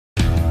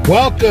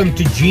Welcome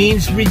to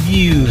Gene's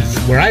Reviews,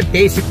 where I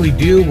basically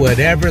do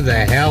whatever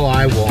the hell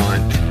I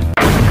want.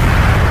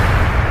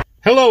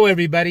 Hello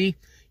everybody,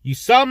 you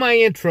saw my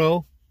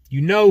intro, you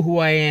know who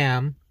I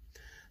am,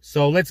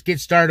 so let's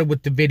get started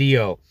with the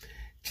video.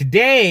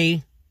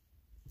 Today,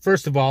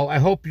 first of all, I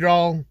hope you're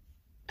all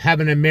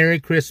having a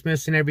Merry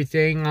Christmas and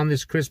everything on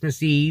this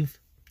Christmas Eve,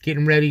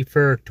 getting ready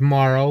for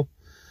tomorrow.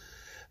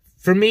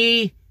 For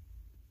me,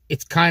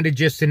 it's kind of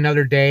just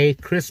another day.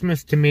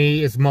 Christmas to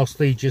me is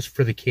mostly just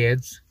for the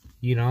kids,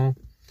 you know.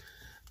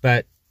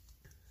 But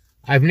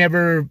I've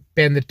never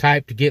been the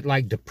type to get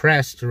like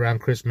depressed around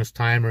Christmas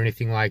time or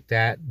anything like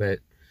that. But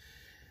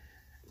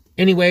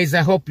anyways,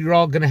 I hope you're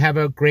all going to have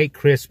a great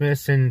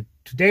Christmas. And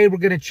today we're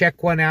going to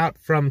check one out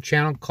from a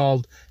channel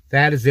called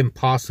That Is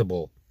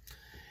Impossible.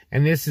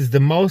 And this is the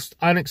most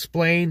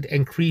unexplained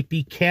and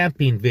creepy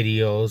camping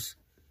videos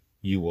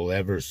you will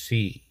ever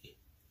see.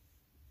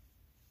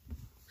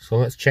 So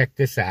let's check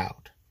this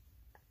out.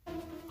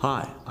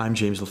 Hi, I'm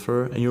James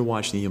LaFleur and you're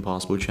watching the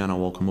Impossible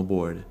channel. Welcome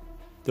aboard.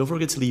 Don't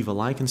forget to leave a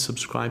like and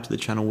subscribe to the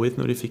channel with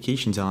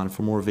notifications on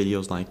for more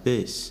videos like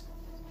this.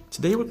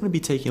 Today we're going to be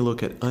taking a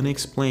look at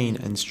unexplained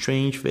and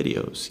strange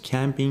videos,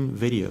 camping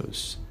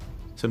videos.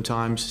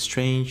 Sometimes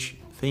strange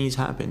things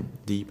happen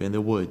deep in the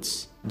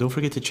woods. Don't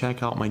forget to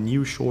check out my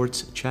new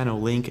shorts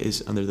channel, link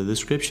is under the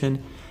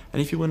description.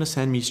 And if you want to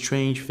send me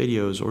strange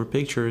videos or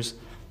pictures,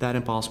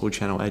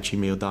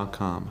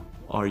 thatimpossiblechannel@gmail.com.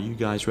 Are you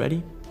guys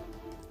ready?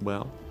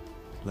 Well,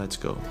 let's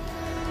go.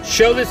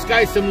 Show this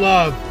guy some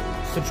love.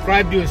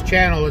 Subscribe to his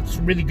channel. It's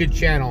a really good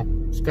channel.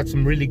 It's got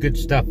some really good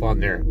stuff on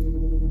there.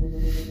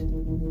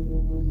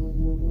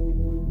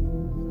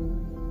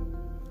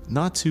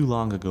 Not too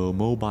long ago,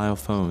 mobile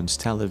phones,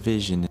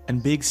 television,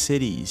 and big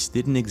cities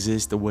didn't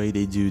exist the way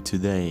they do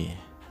today.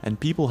 And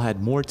people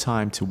had more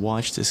time to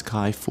watch the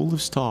sky full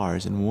of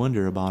stars and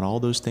wonder about all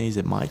those things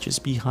that might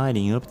just be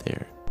hiding up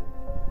there.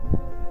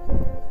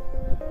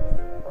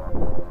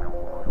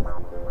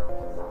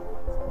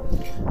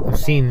 I've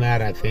seen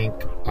that, I think,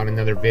 on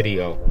another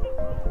video.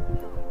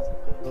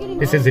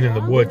 This isn't in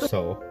the woods,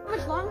 so.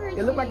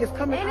 It looks like it's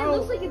coming out. And it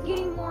looks like it's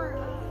getting more.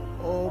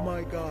 Oh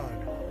my god.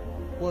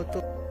 What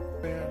the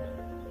man?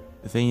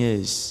 The thing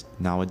is,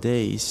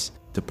 nowadays,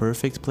 the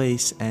perfect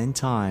place and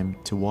time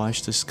to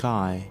watch the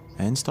sky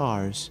and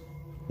stars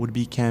would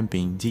be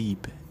camping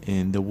deep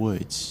in the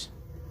woods.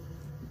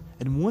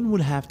 And one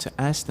would have to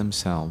ask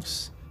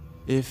themselves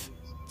if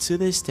to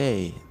this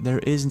day there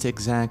isn't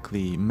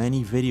exactly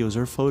many videos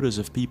or photos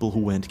of people who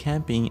went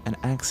camping and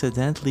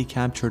accidentally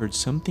captured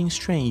something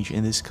strange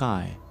in the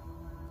sky.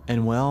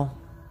 And well,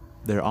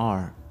 there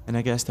are. And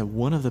I guess that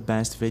one of the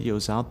best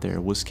videos out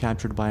there was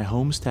captured by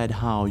Homestead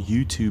How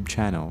YouTube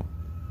channel.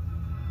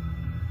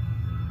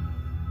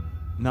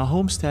 Now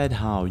Homestead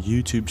How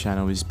YouTube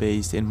channel is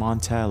based in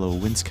Montello,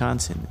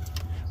 Wisconsin,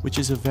 which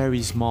is a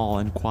very small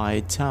and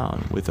quiet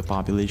town with a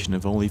population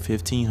of only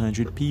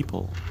 1,500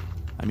 people.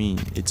 I mean,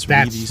 it's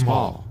really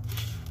small.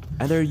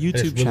 And their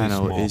YouTube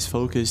channel is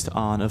focused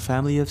on a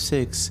family of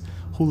 6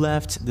 who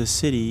left the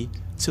city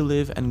to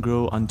live and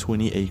grow on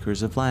 20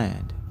 acres of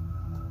land.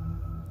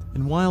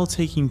 And while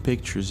taking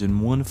pictures in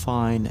one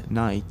fine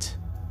night,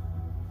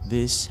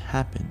 this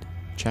happened.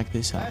 Check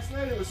this out. Last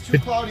night it was too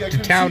cloudy.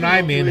 The town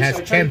I'm in has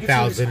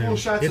 10,000 and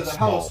it's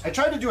small. I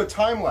tried to do a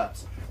time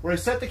lapse where I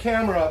set the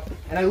camera up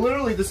and I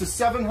literally, this is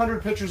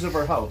 700 pictures of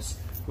our house.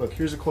 Look,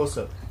 here's a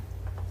close-up.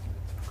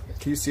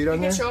 Can you see it on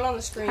there? You can show it on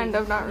the screen. Kind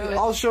of, not really.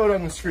 I'll show it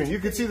on the screen. You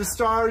can see the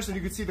stars and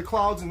you can see the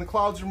clouds and the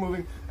clouds are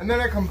moving. And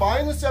then I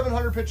combine the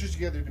 700 pictures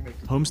together to make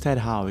it. Homestead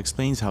How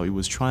explains how he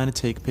was trying to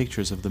take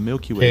pictures of the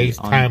Milky Way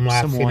on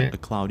somewhat a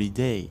cloudy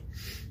day,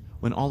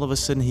 when all of a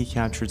sudden he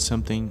captured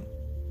something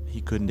he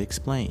couldn't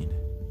explain.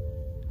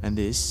 And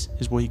this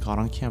is what he caught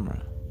on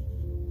camera.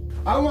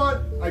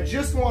 I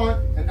just want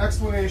an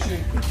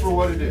explanation for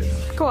what it is.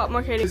 Go up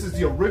more, Katie. This is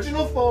the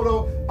original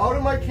photo out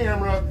of my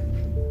camera.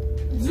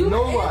 Zoom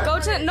no in. lie. Go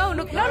to, no.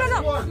 Look,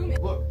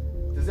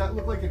 does that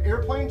look like an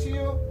airplane to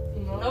you?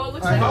 No, it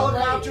looks A like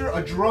helicopter,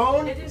 a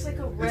drone? It is like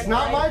a red It's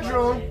not my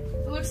drone.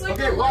 It looks like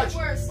Okay, watch.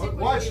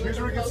 Watch. Here's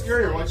where it gets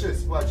scarier. Watch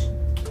this. Watch.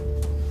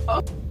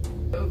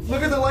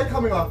 Look at the light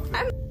coming off.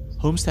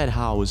 Homestead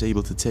How was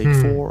able to take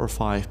 4 or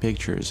 5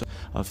 pictures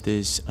of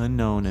this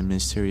unknown and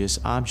mysterious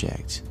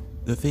object.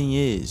 The thing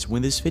is,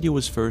 when this video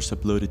was first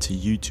uploaded to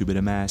YouTube, it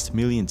amassed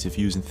millions of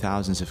views and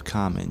thousands of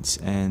comments,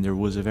 and there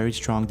was a very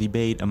strong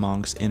debate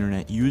amongst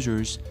internet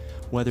users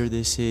whether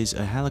this is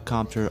a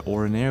helicopter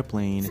or an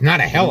airplane, it's not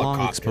a helicopter,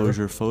 long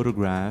exposure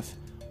photograph,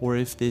 or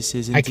if this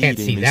is indeed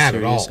a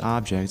mysterious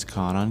object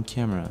caught on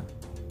camera.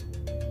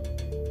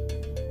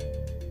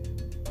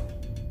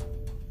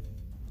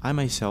 I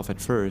myself at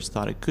first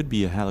thought it could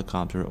be a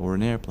helicopter or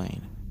an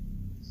airplane.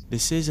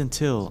 This is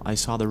until I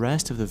saw the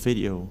rest of the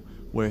video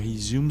where he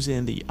zooms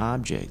in the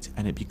object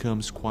and it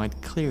becomes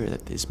quite clear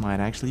that this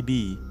might actually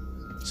be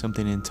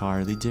something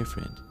entirely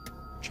different.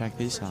 Check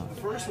this out.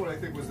 The first one I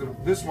think was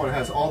this one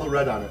has all the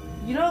red on it.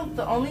 You know,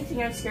 the only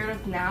thing I'm scared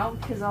of now,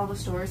 because all the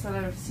stories that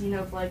I've seen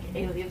of like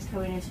aliens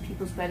coming into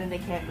people's bed and they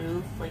can't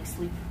move, like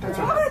sleep.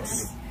 What?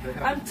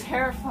 I'm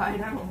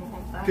terrified. I don't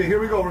want that. Okay, here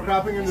we go. We're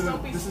cropping into the.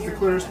 This is the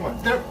clearest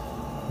one. There.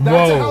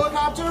 That's Whoa. a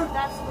helicopter?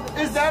 That's what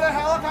Is that a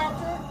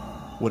helicopter?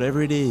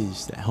 Whatever it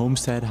is that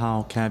Homestead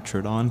How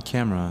captured on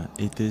camera,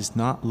 it does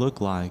not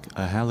look like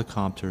a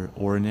helicopter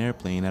or an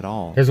airplane at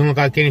all. Doesn't look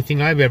like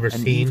anything I've ever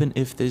And seen. even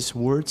if this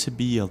were to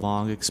be a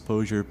long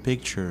exposure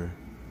picture,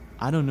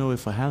 I don't know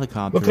if a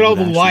helicopter Look at all would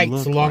the actually lights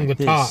look along like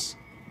the top. this,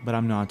 but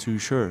I'm not too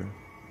sure.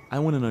 I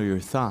want to know your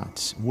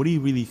thoughts. What do you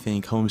really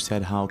think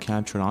Homestead How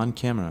captured on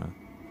camera?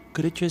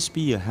 Could it just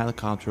be a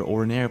helicopter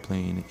or an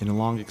airplane in a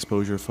long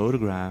exposure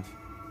photograph?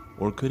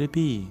 Or could it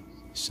be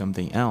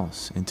something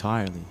else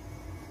entirely?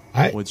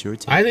 What's your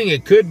take? I think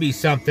it could be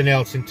something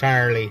else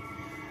entirely.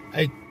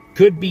 It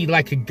could be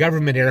like a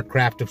government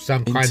aircraft of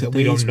some kind that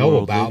we don't know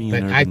about,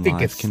 but I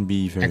think it can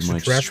be very much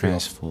extraterrestrial.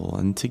 stressful,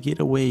 and to get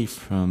away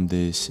from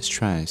this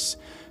stress,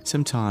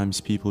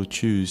 sometimes people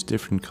choose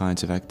different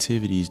kinds of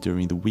activities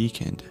during the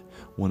weekend,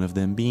 one of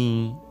them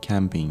being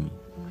camping.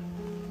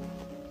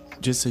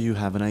 Just so you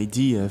have an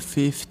idea,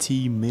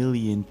 50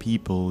 million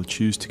people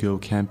choose to go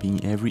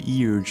camping every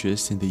year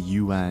just in the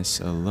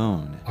US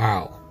alone.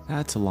 Wow.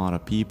 That's a lot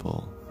of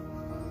people.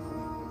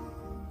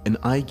 And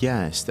I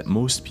guess that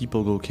most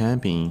people go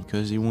camping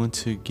because they want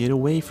to get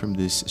away from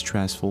this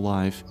stressful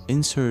life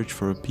in search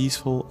for a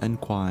peaceful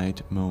and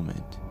quiet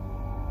moment.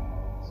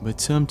 But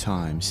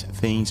sometimes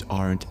things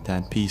aren't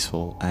that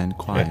peaceful and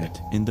quiet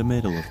in the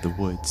middle of the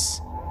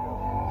woods.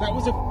 That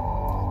was a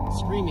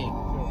screaming.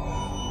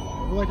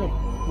 Like a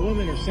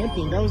woman or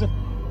something. That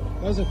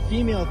was a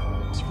female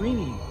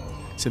screaming.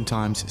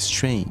 Sometimes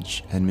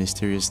strange and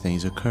mysterious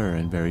things occur,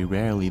 and very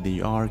rarely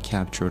they are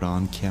captured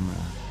on camera.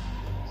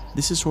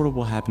 This is sort of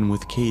what happened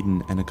with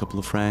Caden and a couple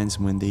of friends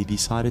when they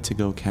decided to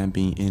go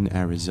camping in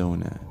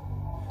Arizona.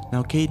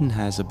 Now Caden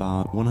has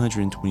about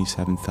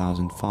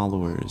 127,000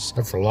 followers.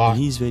 That's a lot.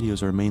 And his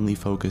videos are mainly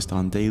focused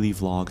on daily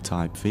vlog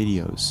type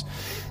videos.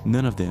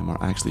 None of them are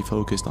actually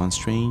focused on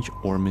strange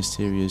or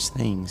mysterious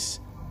things.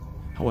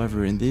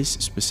 However, in this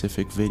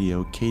specific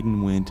video,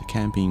 Caden went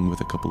camping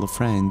with a couple of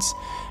friends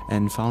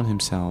and found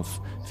himself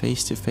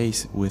face to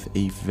face with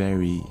a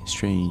very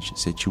strange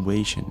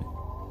situation.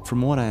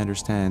 From what I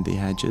understand, they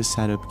had just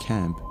set up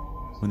camp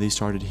when they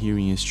started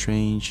hearing a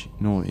strange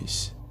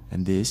noise,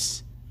 and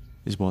this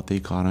is what they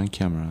caught on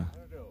camera.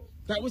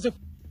 That was a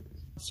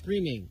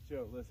screaming.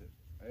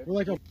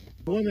 Like a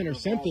woman or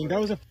something.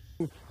 That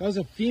was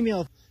a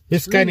female.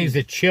 This guy needs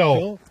to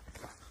chill.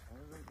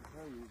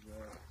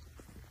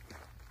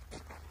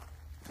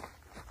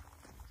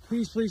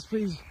 Please, please,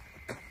 please.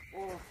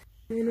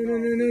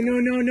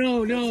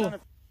 No.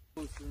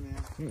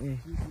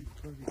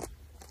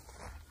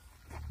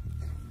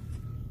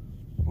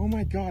 Oh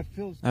my God,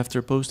 Phil.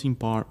 After posting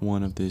part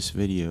 1 of this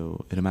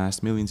video, it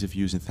amassed millions of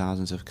views and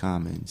thousands of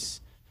comments,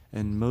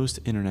 and most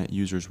internet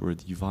users were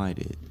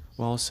divided.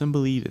 While some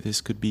believe that this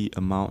could be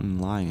a mountain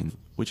lion,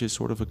 which is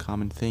sort of a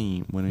common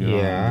thing when you're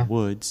out in the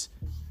woods,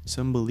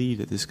 some believe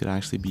that this could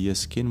actually be a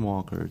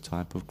skinwalker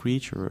type of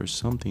creature or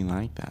something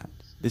like that.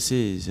 This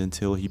is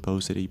until he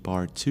posted a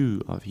part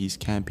 2 of his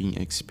camping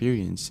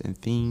experience, and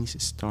things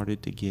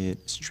started to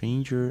get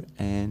stranger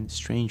and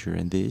stranger,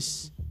 and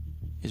this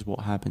is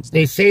what happens next.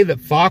 They say that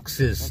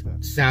foxes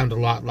sound a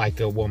lot like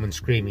a woman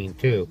screaming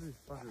too.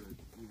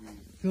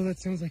 Phil, that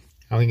sounds like.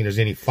 I don't think there's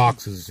any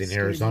foxes in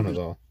Arizona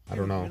though. I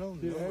don't know.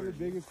 Dude,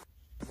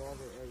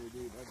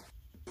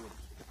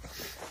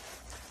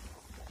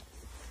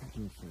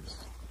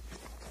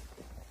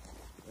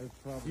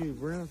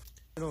 we're in the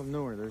middle of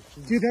nowhere.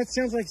 Dude, that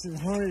sounds like some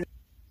haunted.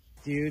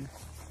 Dude.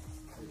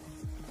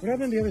 What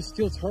happened to the other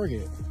steel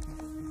target?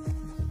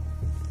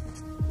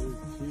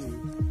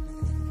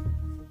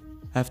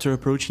 After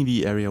approaching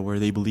the area where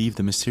they believe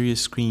the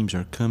mysterious screams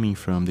are coming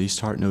from, they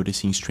start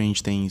noticing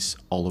strange things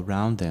all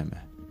around them.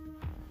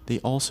 They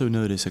also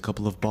notice a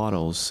couple of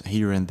bottles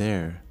here and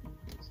there.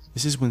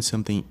 This is when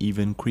something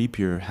even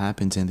creepier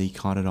happens, and they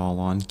caught it all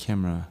on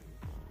camera.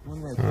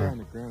 One right there on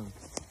the ground.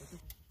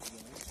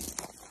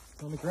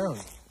 It's on the ground.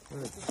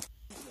 Where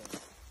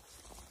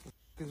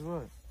is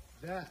what?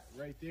 That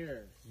right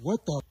there.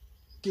 What the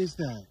is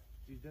that?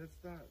 Dude, that's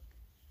not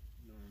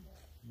normal.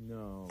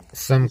 No.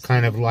 Some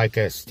kind of like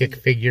a stick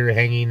figure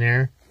hanging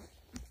there.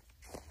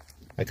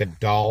 Like a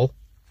doll.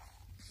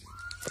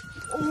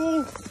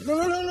 Oh!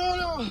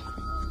 No!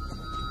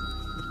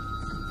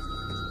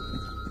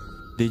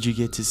 Did you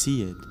get to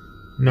see it?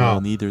 No.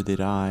 Well, neither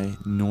did I,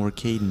 nor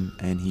Caden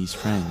and his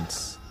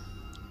friends.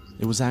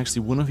 It was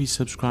actually one of his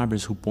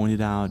subscribers who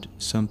pointed out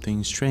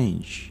something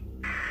strange.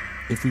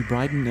 If we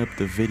brighten up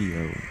the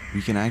video,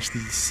 we can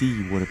actually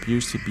see what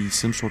appears to be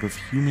some sort of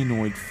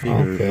humanoid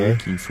figure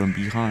lurking from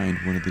behind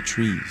one of the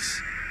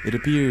trees. It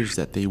appears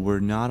that they were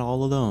not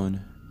all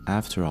alone,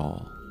 after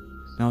all.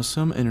 Now,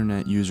 some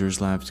internet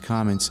users left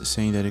comments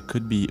saying that it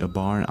could be a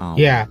barn owl.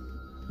 Yeah.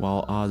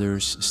 While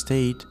others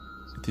state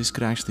that this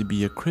could actually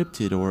be a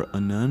cryptid or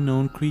an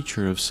unknown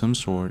creature of some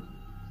sort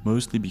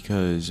mostly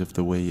because of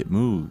the way it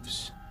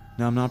moves.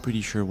 Now, I'm not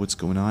pretty sure what's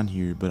going on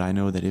here, but I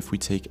know that if we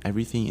take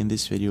everything in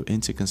this video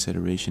into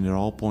consideration, it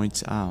all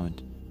points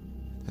out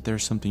that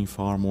there's something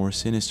far more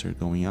sinister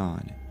going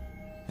on,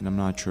 and I'm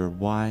not sure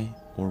why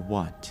or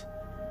what.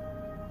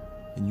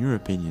 In your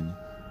opinion,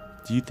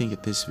 do you think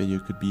that this video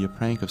could be a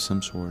prank of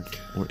some sort,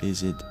 or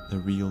is it the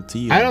real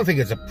deal? I don't think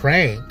it's a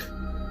prank.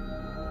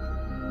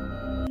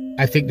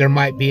 I think there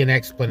might be an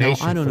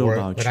explanation now, I don't know for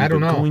about it, but you, I don't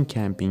know. Going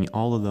camping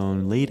all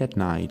alone late at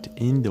night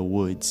in the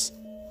woods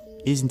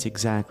isn't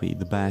exactly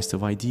the best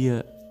of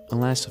idea,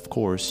 unless, of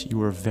course,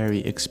 you are a very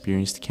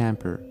experienced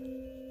camper.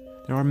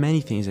 There are many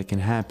things that can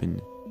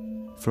happen,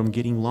 from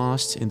getting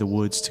lost in the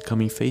woods to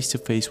coming face to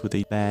face with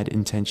a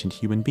bad-intentioned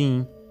human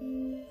being.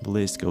 The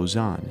list goes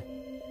on.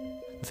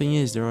 The thing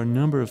is, there are a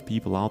number of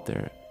people out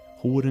there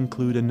who would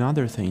include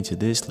another thing to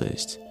this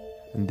list,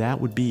 and that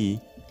would be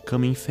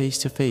coming face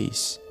to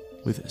face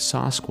with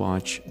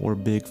Sasquatch or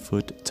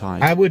Bigfoot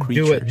type I would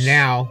creatures. do it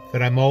now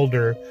that I'm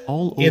older,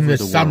 All in over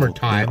the world,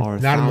 summertime, there are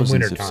not in the thousands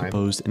of wintertime.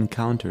 supposed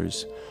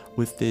encounters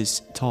with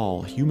this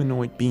tall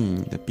humanoid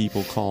being that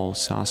people call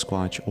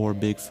Sasquatch or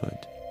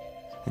Bigfoot.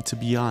 And to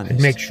be honest,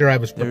 I'd make sure I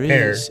was there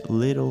prepared. is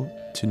little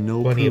to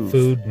no Plenty proof of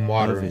food and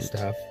water of and it.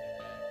 stuff.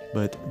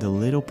 But the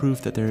little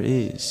proof that there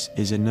is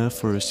enough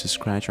for us to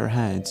scratch our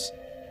heads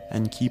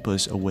and keep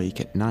us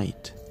awake at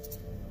night.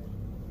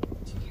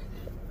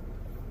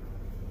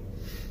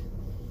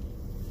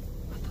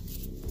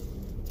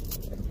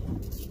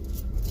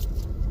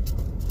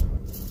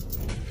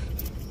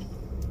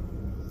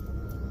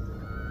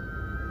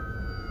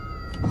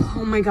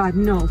 Oh my god,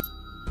 no.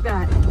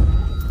 That.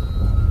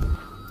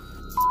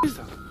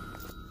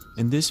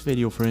 In this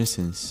video, for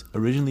instance,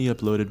 originally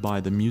uploaded by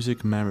the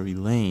Music Memory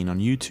Lane on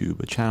YouTube,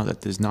 a channel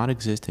that does not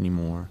exist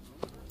anymore,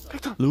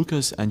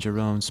 Lucas and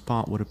Jerome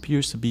spot what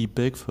appears to be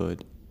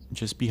Bigfoot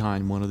just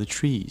behind one of the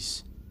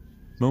trees.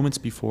 Moments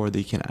before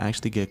they can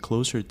actually get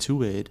closer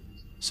to it,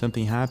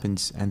 something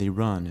happens and they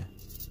run.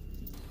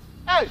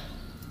 Hey!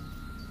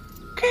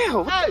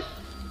 Kale! Hey!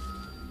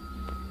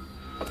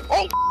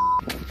 Oh!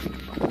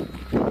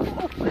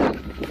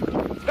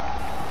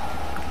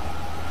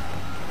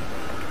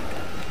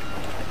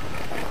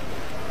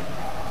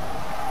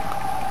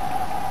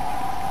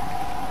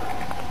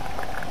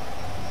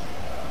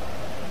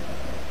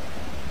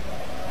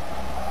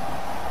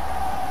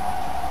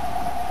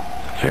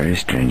 Very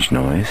strange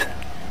noise.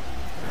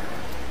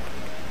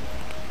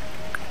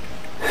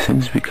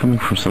 Seems to be coming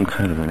from some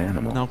kind of an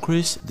animal. Now,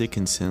 Chris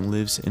Dickinson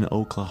lives in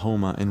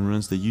Oklahoma and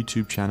runs the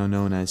YouTube channel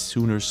known as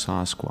Sooner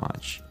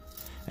Sasquatch,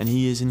 and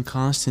he is in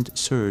constant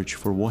search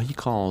for what he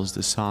calls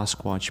the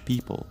Sasquatch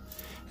people,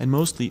 and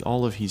mostly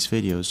all of his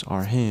videos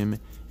are him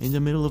in the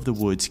middle of the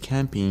woods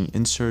camping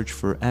in search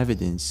for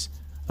evidence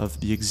of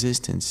the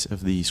existence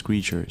of these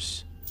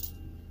creatures.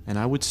 And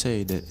I would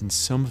say that in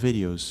some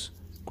videos,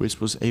 Chris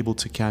was able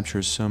to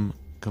capture some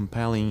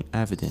compelling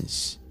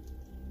evidence.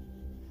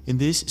 In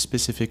this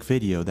specific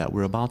video that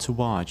we're about to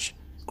watch,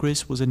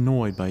 Chris was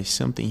annoyed by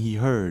something he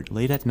heard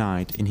late at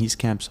night in his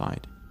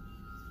campsite.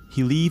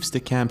 He leaves the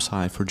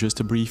campsite for just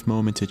a brief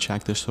moment to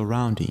check the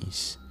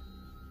surroundings.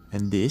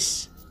 And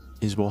this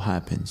is what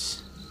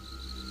happens.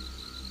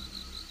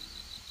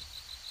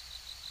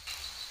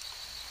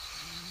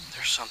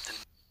 There's something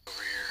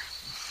over here.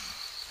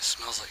 It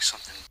smells like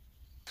something.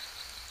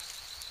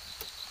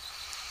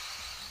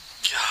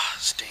 God,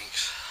 it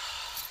stinks.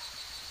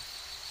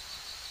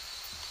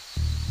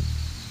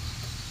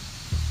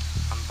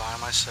 I'm by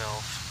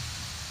myself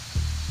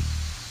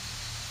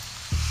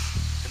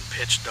in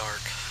pitch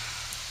dark.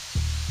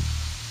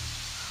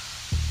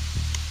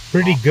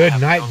 Pretty I good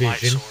have night no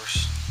vision. light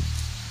source.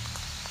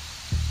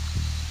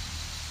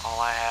 All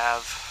I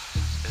have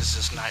is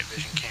this night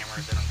vision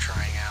camera that I'm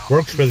trying out.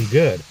 Works really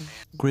good.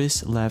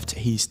 Chris left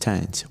his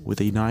tent with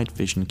a night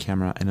vision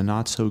camera and a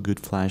not so good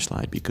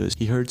flashlight because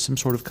he heard some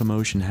sort of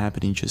commotion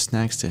happening just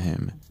next to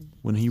him.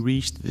 When he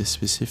reached this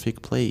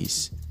specific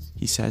place,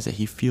 he says that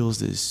he feels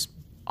this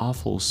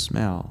awful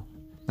smell.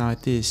 Now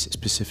at this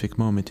specific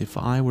moment, if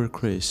I were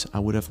Chris, I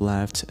would have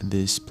left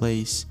this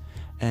place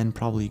and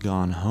probably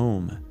gone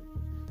home.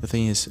 The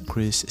thing is,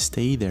 Chris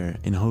stayed there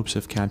in hopes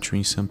of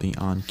capturing something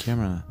on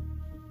camera.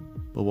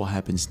 But what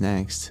happens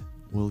next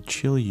will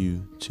chill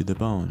you to the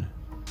bone.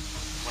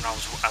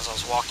 As I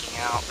was walking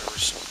out, there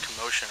was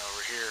commotion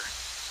over here.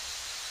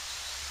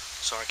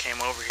 So I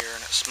came over here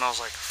and it smells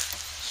like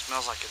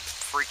a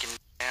freaking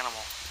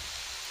animal.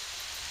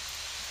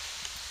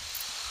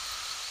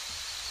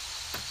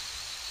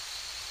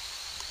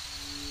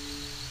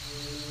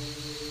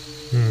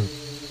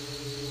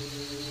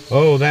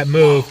 Oh, that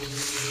moved.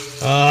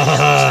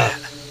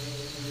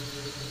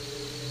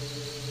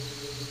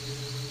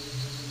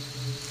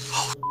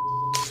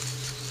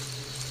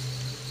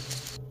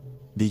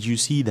 Did you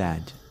see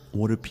that?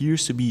 What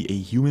appears to be a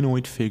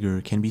humanoid figure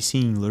can be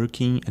seen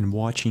lurking and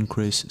watching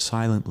Chris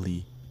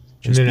silently,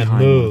 just then it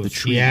behind one of the moves,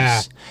 trees.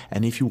 yeah.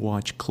 And if you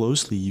watch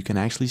closely, you can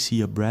actually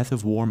see a breath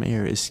of warm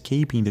air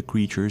escaping the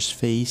creature's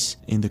face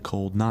in the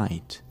cold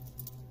night.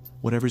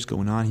 Whatever's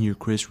going on here,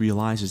 Chris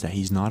realizes that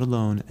he's not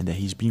alone and that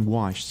he's being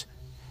watched,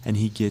 and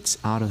he gets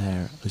out of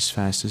there as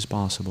fast as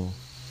possible.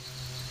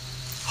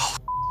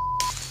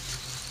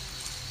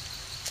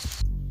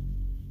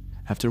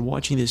 After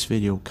watching this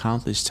video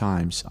countless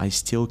times, I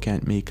still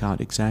can't make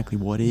out exactly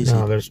what is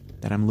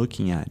that I'm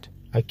looking at.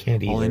 I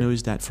can't either. All I know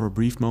is that for a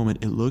brief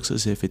moment it looks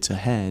as if it's a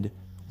head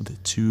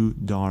with 2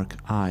 dark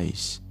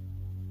eyes.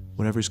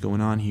 Whatever's going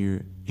on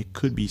here, it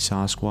could be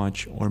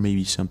Sasquatch or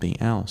maybe something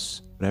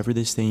else. Whatever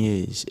this thing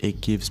is,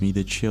 it gives me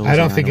the chills. I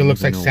don't think it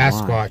looks like even know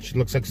Sasquatch. why. It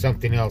looks like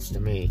something else to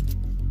me.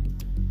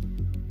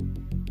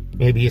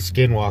 Maybe a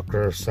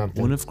skinwalker or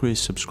something. One of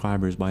Chris'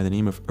 subscribers by the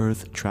name of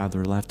Earth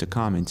Traveler left a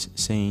comment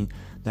saying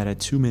that at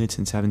 2 minutes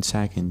and 7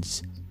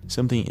 seconds,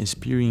 something is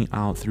peering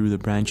out through the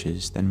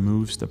branches, then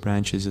moves the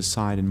branches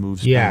aside and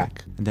moves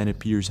back, and then it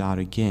peers out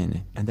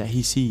again, and that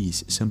he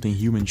sees something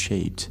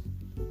human-shaped.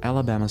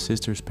 Alabama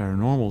Sisters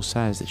Paranormal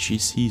says that she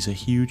sees a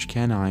huge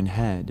canine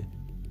head,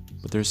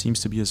 but there seems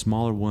to be a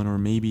smaller one, or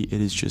maybe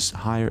it is just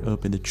higher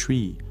up in the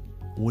tree.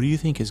 What do you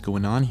think is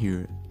going on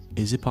here?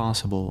 Is it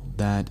possible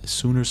that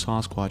Sooner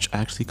Sasquatch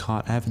actually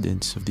caught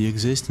evidence of the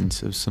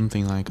existence of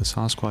something like a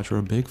Sasquatch or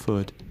a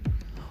Bigfoot?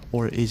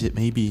 Or is it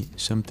maybe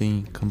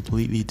something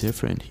completely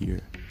different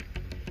here?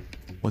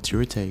 What's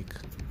your take?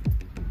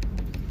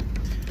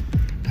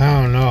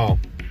 I don't know.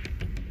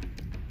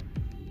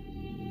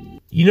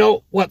 You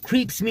know, what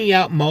creeps me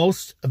out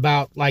most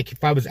about, like,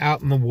 if I was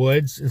out in the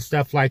woods and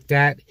stuff like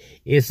that,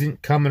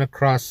 isn't coming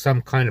across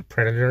some kind of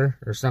predator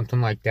or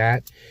something like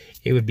that.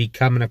 It would be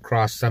coming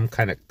across some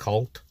kind of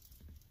cult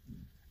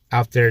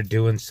out there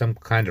doing some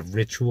kind of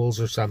rituals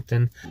or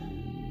something.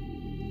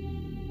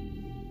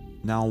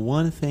 Now,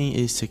 one thing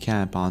is to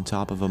camp on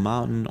top of a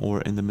mountain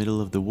or in the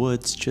middle of the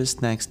woods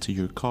just next to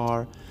your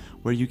car,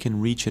 where you can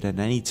reach it at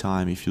any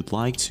time if you'd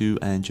like to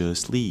and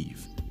just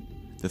leave.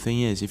 The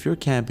thing is, if you're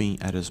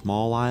camping at a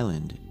small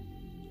island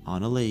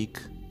on a lake,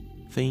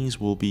 things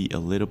will be a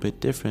little bit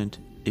different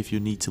if you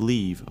need to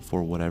leave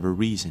for whatever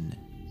reason.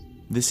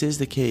 This is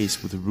the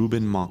case with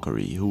Ruben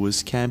Mockery, who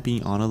was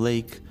camping on a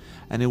lake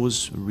and it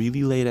was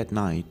really late at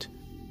night.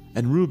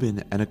 And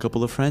Ruben and a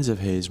couple of friends of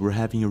his were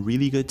having a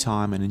really good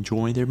time and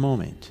enjoying their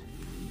moment.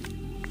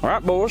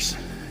 Alright boys,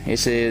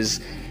 this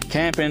is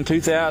Camping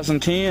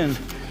 2010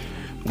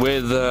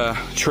 with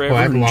Trevor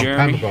and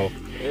Jeremy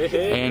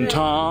and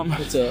Tom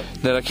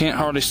that I can't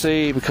hardly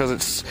see because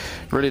it's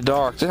really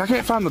dark. I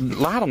can't find the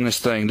light on this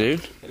thing,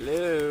 dude.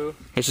 Hello.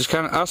 It's just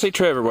kind of, I see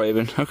Trevor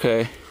waving,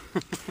 okay.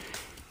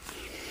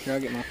 Here, I'll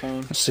get my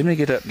phone. Let's see me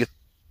get up, get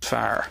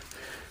fire.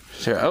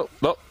 Here, oh.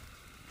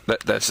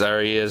 That's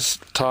there he is,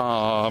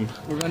 Tom.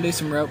 We're gonna do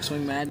some rope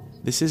swing, man.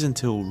 This is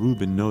until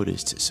Ruben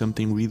noticed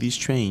something really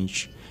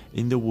strange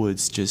in the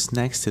woods just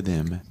next to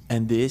them,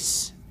 and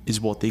this is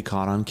what they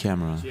caught on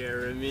camera.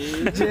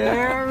 Jeremy.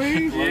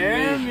 Jeremy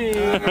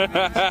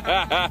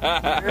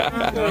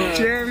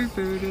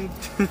booted.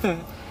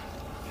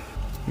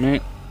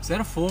 Man, is that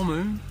a full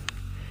moon?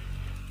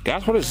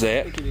 Guys, what is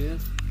that? I think it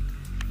is.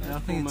 I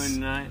think it's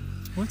moon night.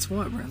 What's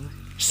what, brother?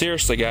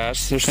 Seriously,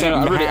 guys, there's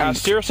something I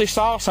seriously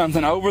saw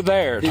something over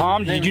there.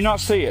 Tom, did you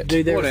not see it?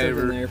 Dude, there was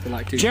something there for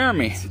like 2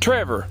 Jeremy, minutes.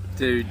 Trevor.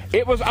 Dude.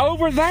 It was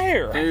over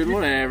there. Dude,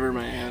 whatever,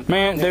 man.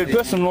 Man, dude,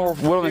 put some more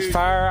wilderness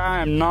fire.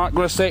 I am not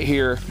going to sit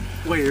here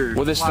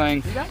with this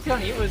thing. Dude, I'm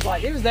telling you,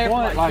 it was there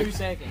for like 2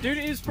 seconds. Dude,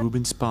 it is.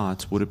 Ruben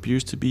spots what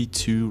appears to be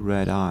 2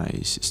 red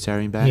eyes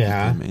staring back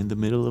at him in the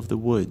middle of the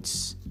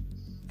woods,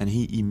 and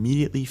he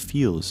immediately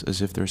feels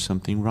as if there's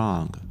something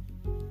wrong.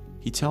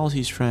 He tells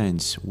his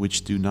friends,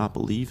 which do not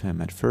believe him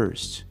at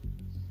first.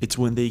 It's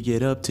when they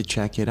get up to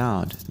check it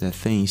out that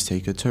things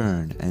take a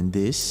turn, and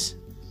this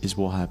is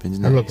what happens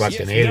next. That looked like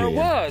an alien.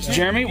 There was,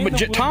 Jeremy, but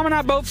Tom and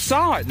I both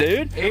saw it,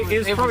 dude. It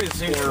was probably a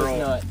squirrel.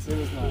 It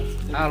was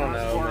nuts. I don't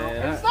know,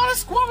 man. It's not a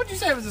squirrel. Would you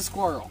say it was a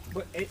squirrel?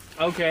 But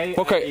okay.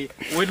 A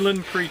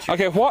woodland creature.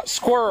 Okay, what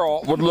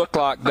squirrel would look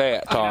like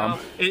that, Tom?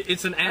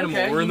 It's an animal.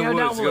 Okay, we're in the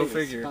woods. Go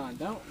figure.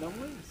 Don't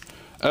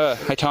lose.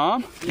 Hey,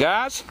 Tom,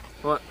 guys.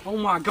 What? Oh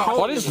my God!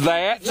 What is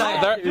that?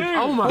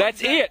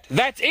 That's it.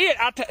 That's it.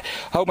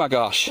 Oh my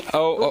gosh.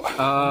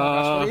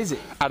 What is it?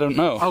 I don't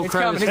know. Oh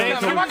crap! It's coming.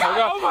 Oh my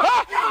God!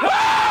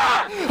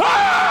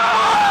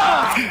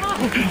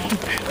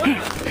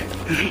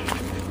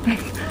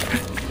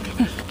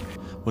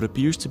 What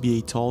appears to be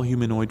a tall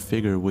humanoid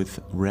figure with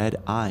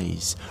red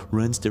eyes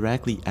runs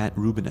directly at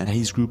Ruben and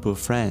his group of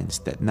friends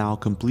that, now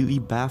completely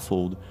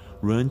baffled,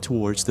 run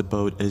towards the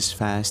boat as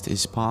fast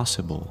as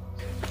possible.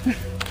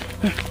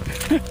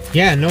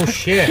 Yeah, no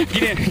shit.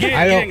 Get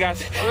in,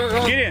 guys.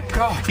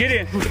 Get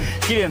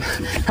in.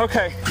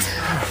 Okay.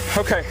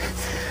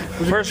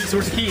 Where's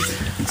the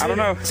keys? I don't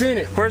know. Seen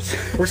it.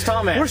 Where's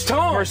Tom at? Where's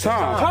Tom?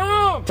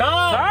 Tom!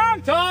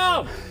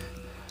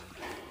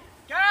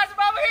 Guys,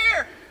 I'm over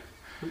here.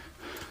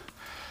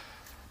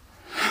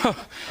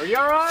 Are you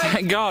alright?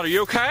 Thank God. Are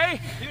you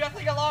okay? Dude, I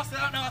think I lost it.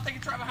 I don't know. I think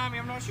it's right behind me.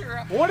 I'm not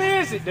sure. What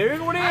is it, dude?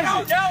 What is it? I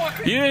don't know. I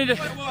couldn't You need to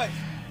what it was.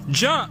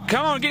 jump.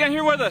 Come on, get down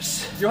here with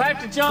us. You'll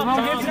have to jump. Come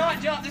on,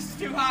 not jump. This is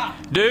too high.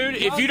 Dude,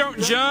 if you don't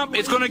jump,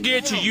 it's going to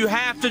get you. You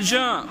have to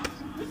jump.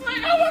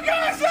 my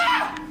gosh!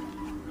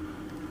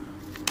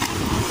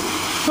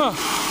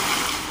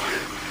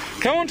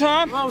 Come on,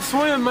 Tom. Oh,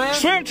 swim, man.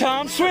 Swim,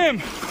 Tom,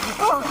 swim.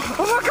 Oh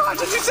my God,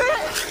 did you see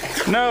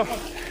it? No.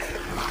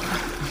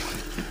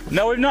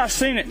 No, we've not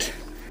seen it.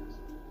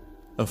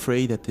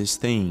 Afraid that this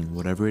thing,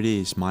 whatever it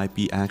is, might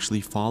be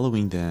actually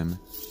following them,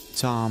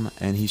 Tom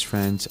and his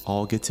friends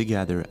all get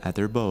together at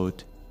their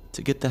boat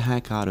to get the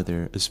heck out of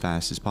there as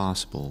fast as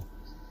possible.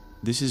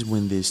 This is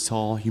when this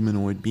tall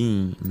humanoid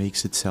being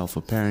makes itself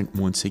apparent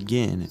once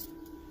again,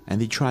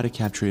 and they try to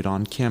capture it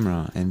on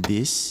camera, and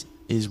this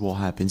is what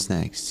happens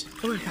next.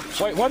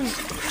 Wait, what is...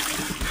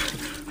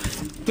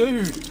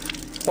 Dude.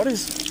 What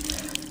is...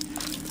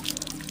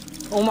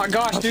 Oh my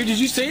gosh, dude, did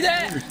you see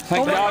that?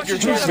 Thank God you're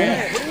just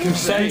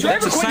That's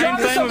the same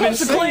thing we've been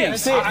seeing.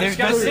 That's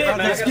it.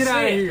 Let's get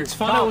out of here. Let's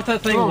find out what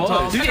that thing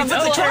was. Dude, it's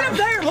up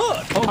there,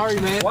 look. Sorry,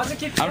 man.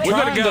 We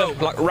gotta go,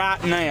 like,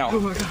 right now. Oh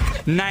my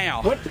God.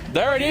 Now. What?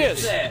 There it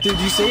is. Dude,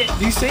 do you see it?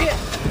 Do you see it?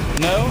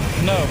 No,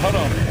 hold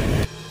on.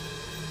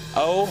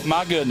 Oh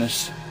my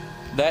goodness.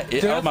 That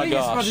is, Dude, oh my I think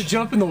it's about gosh. to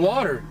jump in the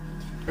water.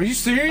 Are you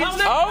serious?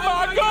 Oh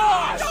my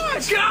gosh!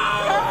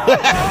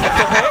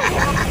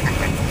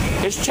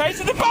 It's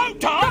chasing the boat,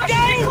 Tom! Go!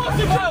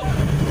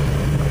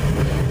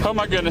 Oh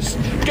my goodness.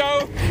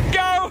 Go!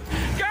 Go!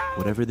 Go!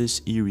 Whatever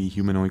this eerie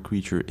humanoid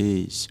creature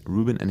is,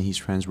 Ruben and his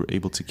friends were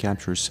able to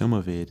capture some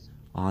of it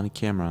on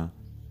camera.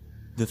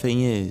 The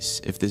thing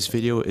is, if this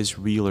video is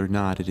real or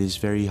not, it is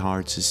very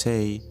hard to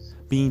say,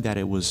 being that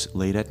it was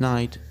late at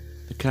night,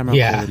 the camera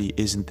quality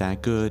isn't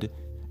that good,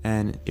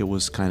 and it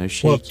was kind of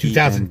shaky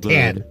and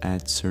blurred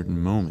at certain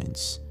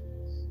moments.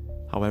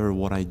 However,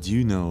 what I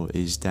do know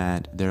is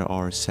that there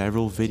are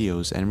several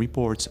videos and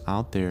reports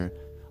out there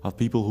of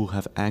people who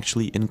have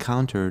actually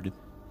encountered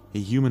a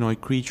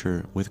humanoid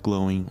creature with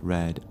glowing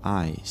red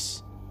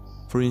eyes.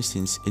 For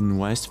instance, in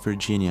West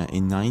Virginia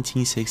in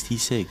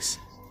 1966,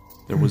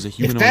 there was a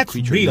humanoid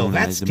creature known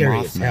as the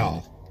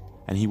Mothman,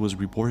 and he was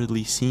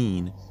reportedly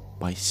seen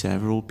by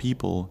several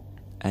people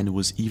and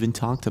was even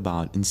talked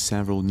about in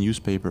several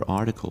newspaper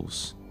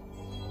articles.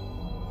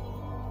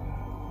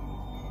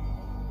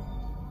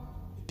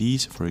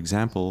 These, for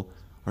example,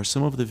 are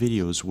some of the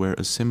videos where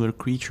a similar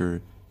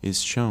creature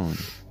is shown.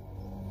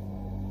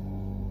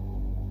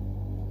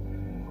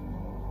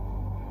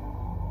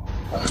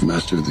 I've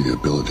mastered the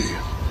ability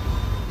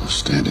of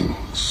standing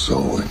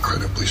so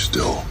incredibly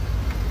still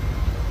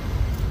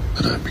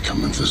that I've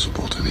become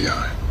invisible to the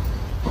eye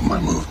of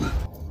my movement.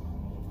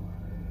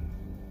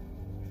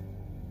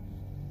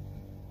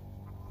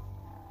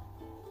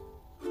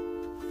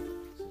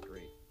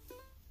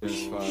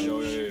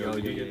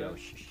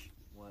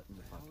 What in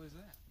the fuck is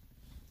that?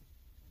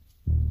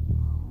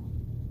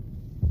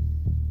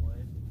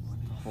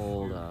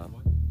 Hold up.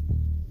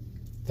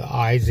 The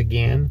eyes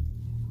again.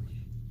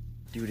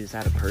 Dude, is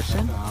that a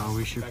person?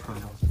 We should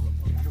probably.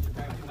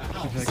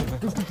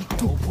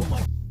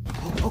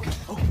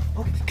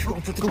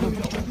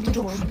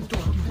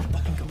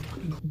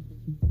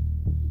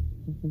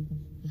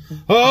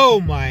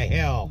 Oh my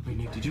hell.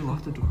 Did you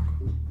lock the door?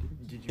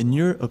 In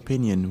your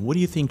opinion, what do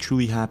you think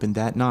truly happened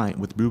that night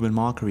with Ruben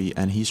Mockery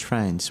and his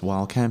friends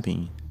while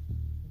camping?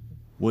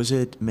 Was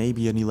it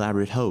maybe an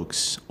elaborate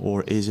hoax,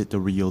 or is it the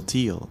real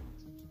deal?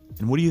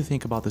 And what do you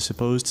think about the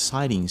supposed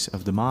sightings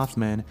of the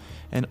Mothman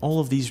and all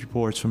of these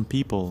reports from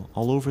people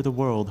all over the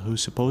world who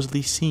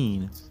supposedly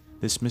seen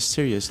this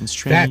mysterious and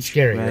strange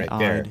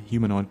red-eyed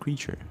humanoid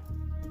creature?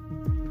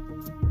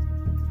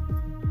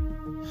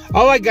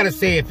 All I gotta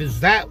say, if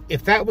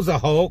that was a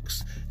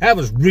hoax, that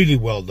was really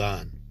well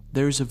done.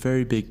 There's a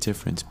very big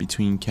difference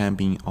between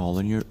camping all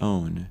on your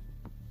own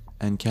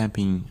and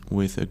camping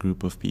with a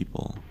group of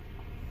people.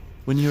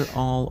 When you're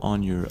all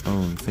on your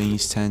own,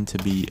 things tend to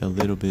be a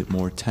little bit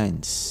more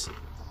tense,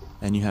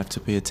 and you have to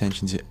pay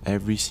attention to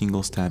every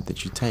single step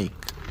that you take.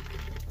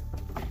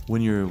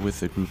 When you're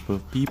with a group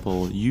of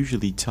people,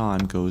 usually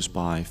time goes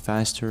by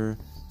faster,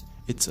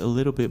 it's a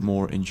little bit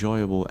more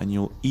enjoyable, and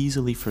you'll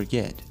easily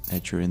forget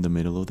that you're in the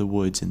middle of the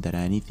woods and that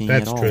anything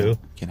at all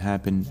can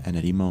happen at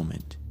any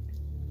moment.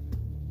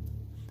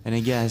 And I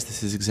guess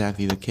this is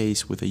exactly the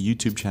case with a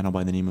YouTube channel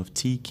by the name of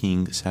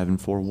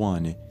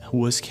TKing741, who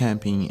was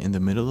camping in the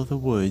middle of the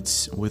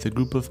woods with a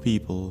group of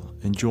people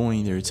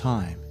enjoying their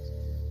time,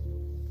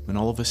 when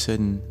all of a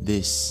sudden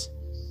this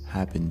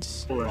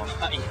happens.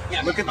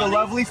 Look at the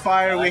lovely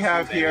fire we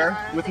have here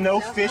with no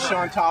fish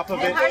on top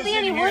of it. Hardly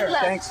any wood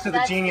left. Thanks to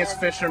the genius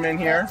fisherman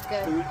here.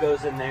 Food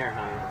goes in there,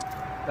 huh?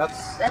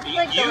 That's like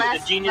the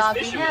last job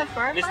we have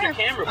for our fire.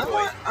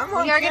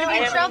 We are going to be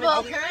in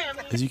trouble.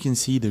 As you can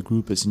see, the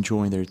group is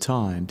enjoying their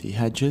time. They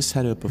had just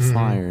set up a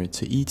fire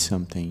to eat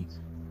something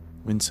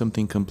when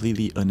something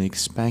completely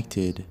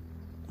unexpected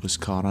was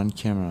caught on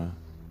camera.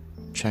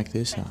 Check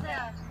this out.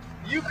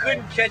 You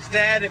couldn't catch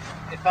that if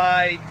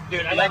I...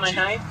 Dude, I got my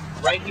knife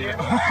right here.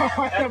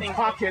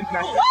 Pocket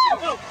knife.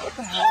 What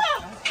the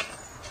hell?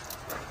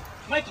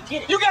 Mikey,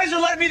 get it. You guys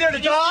are letting me there to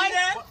die?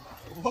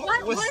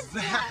 What was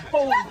that?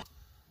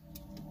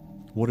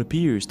 What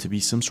appears to be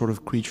some sort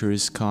of creature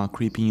is caught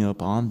creeping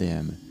up on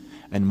them,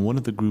 and one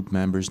of the group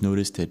members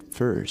noticed it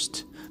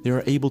first. They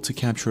are able to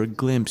capture a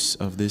glimpse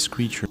of this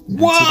creature, and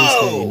to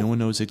this day, no one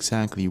knows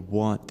exactly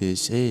what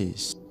this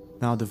is.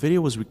 Now, the video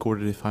was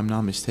recorded, if I'm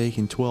not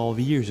mistaken, 12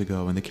 years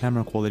ago, and the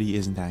camera quality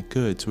isn't that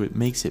good, so it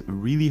makes it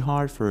really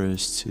hard for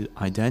us to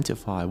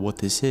identify what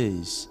this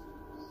is.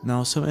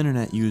 Now, some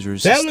internet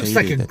users stated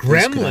that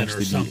this could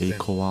actually be a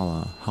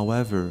koala.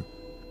 However,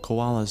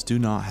 koalas do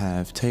not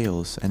have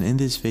tails, and in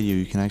this video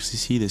you can actually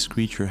see this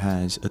creature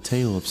has a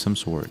tail of some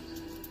sort.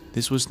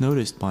 This was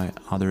noticed by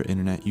other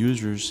internet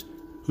users,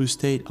 who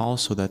state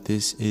also that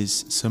this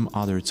is some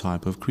other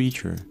type of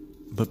creature.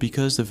 But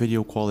because the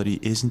video quality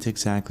isn't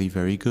exactly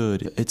very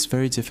good, it's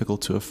very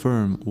difficult to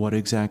affirm what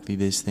exactly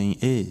this thing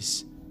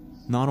is.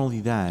 Not only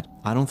that,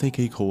 I don't think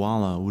a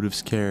koala would have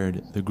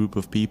scared the group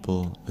of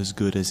people as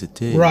good as it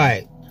did.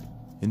 Right.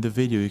 In the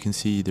video you can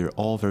see they're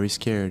all very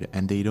scared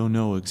and they don't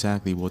know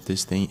exactly what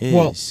this thing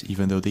is,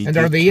 even though they did. And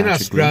are they in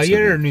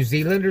Australia or New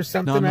Zealand or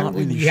something? No, I'm not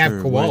really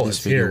sure where this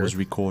video here. was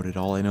recorded.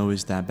 All I know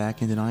is that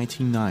back in the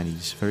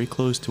 1990s, very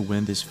close to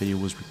when this video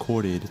was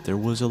recorded, there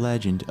was a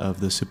legend of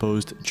the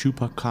supposed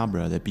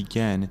chupacabra that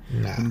began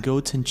when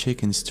goats and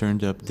chickens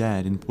turned up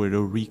dead in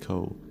Puerto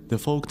Rico. The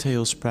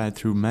folktale spread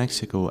through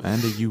Mexico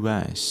and the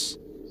US.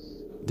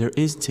 There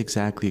isn't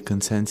exactly a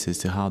consensus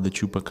to how the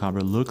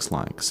chupacabra looks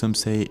like. Some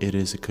say it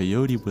is a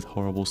coyote with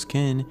horrible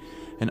skin,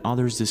 and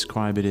others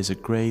describe it as a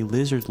gray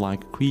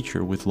lizard-like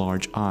creature with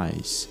large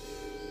eyes.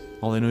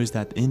 All I know is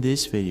that in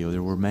this video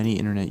there were many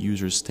internet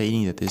users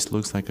stating that this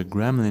looks like a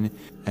gremlin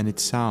and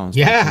it sounds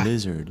like a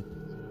lizard.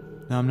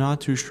 Now I'm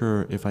not too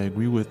sure if I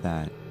agree with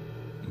that,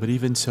 but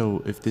even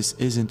so, if this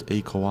isn't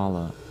a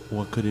koala,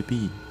 what could it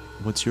be?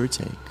 What's your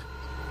take?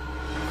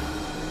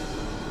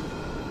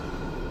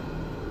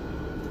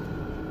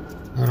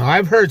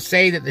 I've heard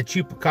say that the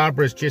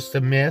chupacabra is just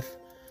a myth.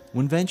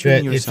 When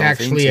venturing yourself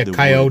it's actually into a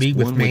coyote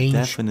woods, with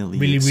mange,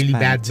 really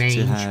bad mange.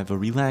 To have a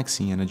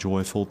relaxing and a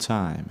joyful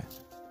time.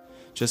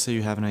 Just so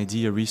you have an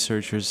idea,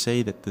 researchers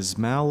say that the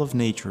smell of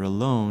nature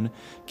alone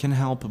can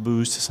help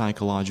boost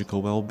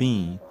psychological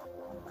well-being.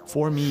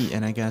 For me,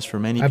 and I guess for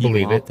many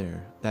people out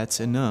there, that's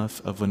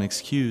enough of an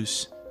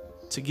excuse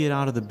to get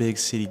out of the big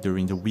city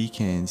during the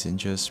weekends and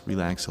just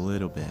relax a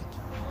little bit.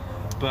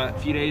 But a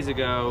few days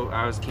ago,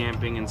 I was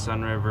camping in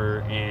Sun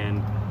River, and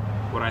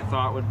what I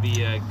thought would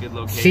be a good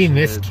location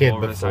to pull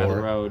over the side of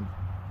the road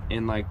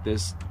in like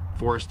this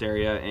forest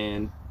area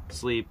and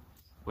sleep,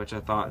 which I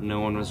thought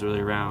no one was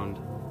really around,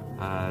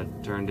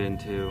 turned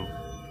into...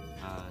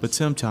 But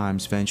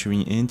sometimes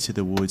venturing into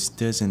the woods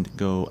doesn't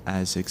go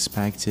as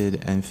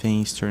expected, and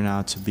things turn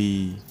out to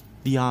be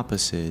the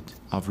opposite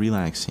of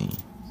relaxing.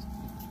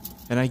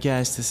 And I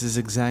guess this is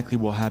exactly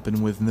what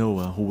happened with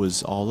Noah, who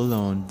was all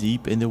alone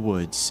deep in the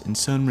woods in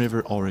Sun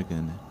River,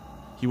 Oregon.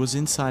 He was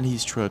inside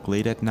his truck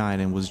late at night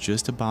and was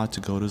just about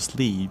to go to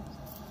sleep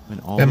when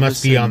all of a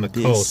sudden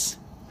this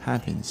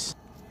happens.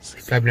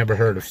 I've never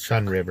heard of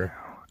Sun River.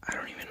 I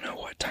don't even know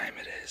what time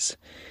it is,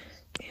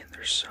 and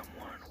there's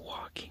someone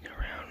walking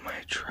around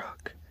my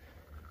truck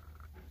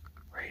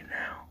right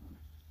now.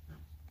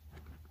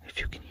 If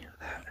you can hear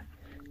that,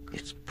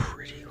 it's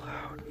pretty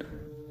loud.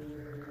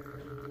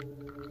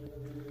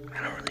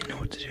 I don't really know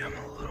what to do. I'm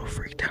a little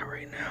freaked out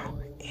right now,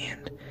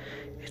 and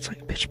it's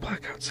like pitch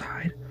black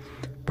outside,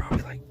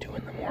 probably like 2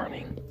 in the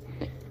morning,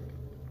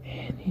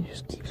 and he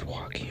just keeps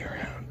walking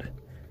around.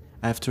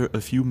 After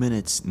a few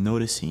minutes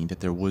noticing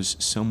that there was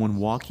someone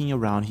walking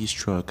around his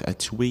truck at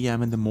 2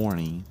 a.m. in the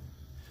morning,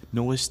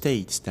 Noah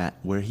states that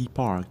where he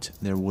parked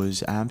there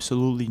was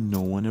absolutely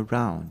no one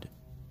around,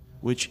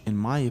 which in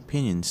my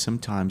opinion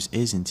sometimes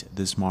isn't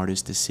the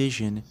smartest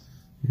decision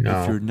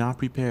if you're not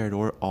prepared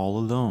or all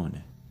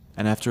alone.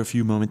 And after a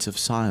few moments of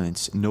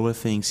silence, Noah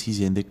thinks he's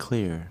in the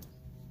clear.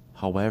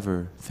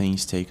 However,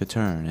 things take a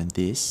turn, and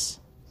this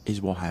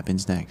is what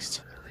happens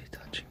next. Literally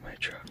touching my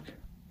truck.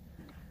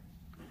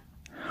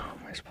 How am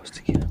I supposed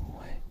to get him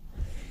away?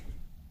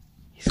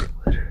 He's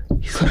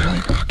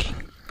literally knocking.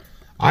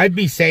 I'd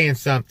be saying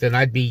something.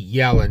 I'd be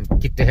yelling,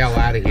 "Get the hell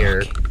out of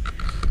here!"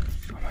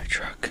 On my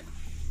truck.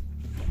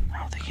 I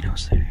don't think he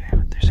knows that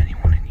there's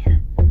anyone in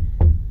here.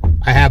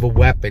 I have a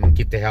weapon.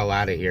 Get the hell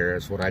out of here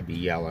is what I'd be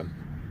yelling.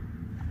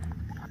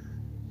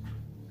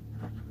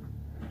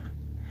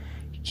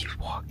 Keeps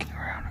walking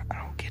around. I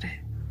don't get it.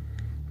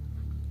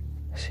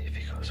 Let's see if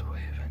he goes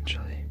away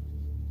eventually.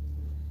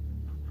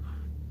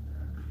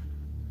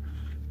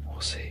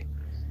 We'll see.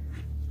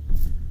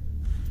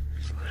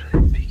 He's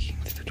literally peeking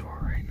through the door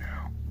right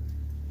now.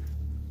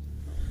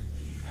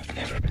 I've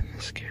never been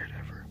this scared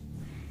ever.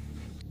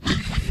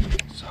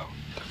 So,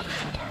 the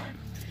current time.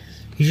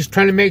 He's just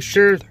trying to make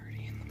sure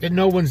that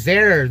no one's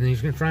there, and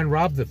he's going to try and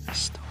rob the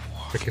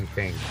freaking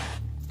thing.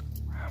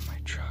 Around my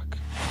truck.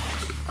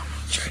 I'm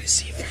going to try to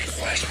see if I can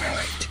flash my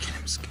light to get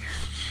him scared.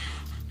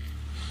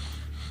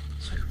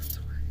 So he runs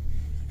away.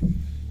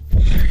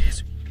 There he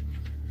is.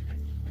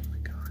 Oh my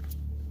god.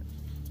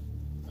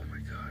 Oh my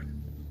god.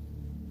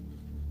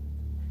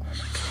 Oh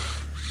my god.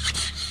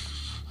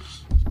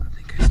 I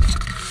think I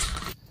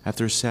stopped.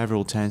 After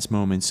several tense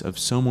moments of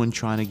someone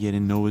trying to get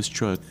in Noah's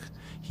truck,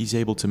 he's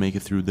able to make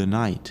it through the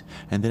night,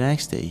 and the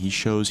next day he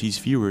shows his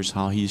viewers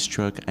how his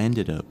truck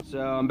ended up.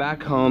 So I'm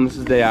back home, this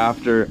is the day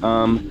after.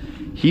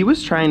 He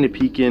was trying to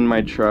peek in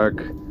my truck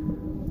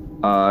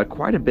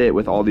quite a bit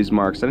with all these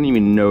marks. I didn't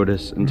even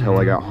notice until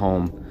I got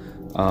home.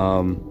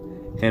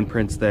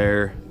 Handprints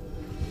there,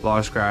 a lot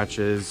of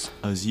scratches.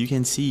 As you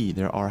can see,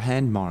 there are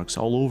hand marks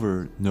all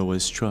over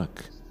Noah's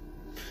truck.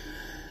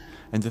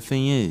 And the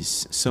thing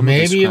is, some of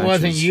the scratches it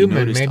wasn't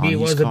human, maybe it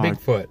was a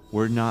Bigfoot,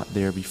 were not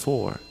there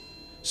before.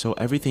 So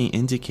everything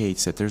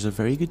indicates that there's a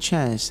very good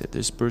chance that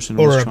this person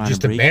was trying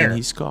to break in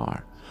his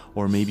car,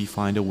 or maybe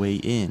find a way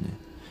in.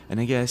 And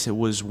I guess it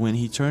was when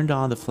he turned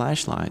on the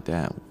flashlight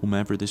that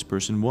whomever this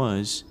person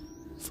was,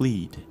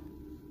 fled.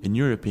 In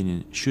your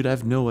opinion, should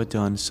have Noah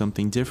done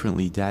something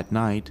differently that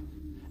night?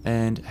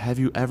 And have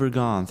you ever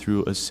gone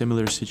through a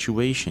similar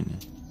situation?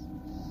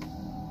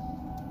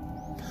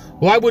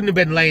 Well, I wouldn't have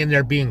been laying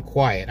there being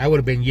quiet. I would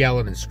have been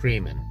yelling and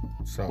screaming.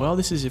 So. Well,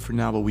 this is it for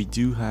now, but we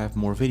do have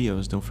more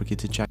videos. Don't forget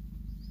to check.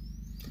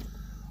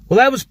 Well,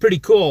 that was pretty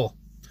cool.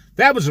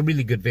 That was a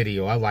really good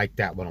video. I liked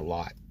that one a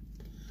lot.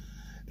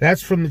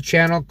 That's from the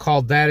channel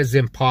called That Is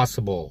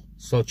Impossible.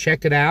 So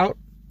check it out.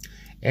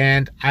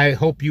 And I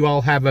hope you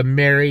all have a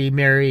Merry,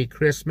 Merry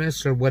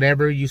Christmas or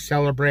whatever you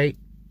celebrate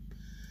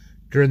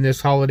during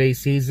this holiday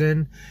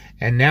season.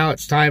 And now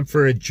it's time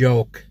for a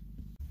joke.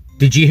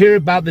 Did you hear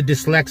about the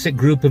dyslexic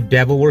group of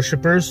devil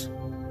worshippers?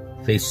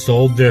 They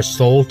sold their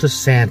soul to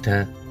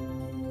Santa.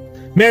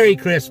 Merry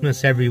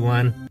Christmas,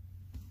 everyone.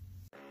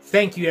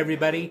 Thank you,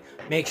 everybody.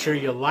 Make sure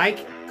you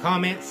like,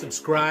 comment,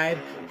 subscribe,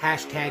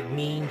 hashtag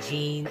Mean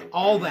Gene,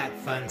 all that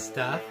fun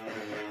stuff.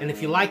 And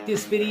if you like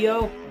this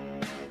video,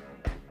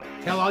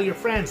 tell all your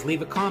friends,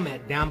 leave a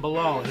comment down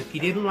below. And if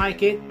you didn't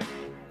like it,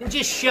 then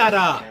just shut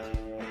up.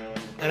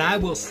 And I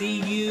will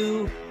see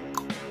you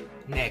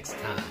next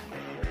time.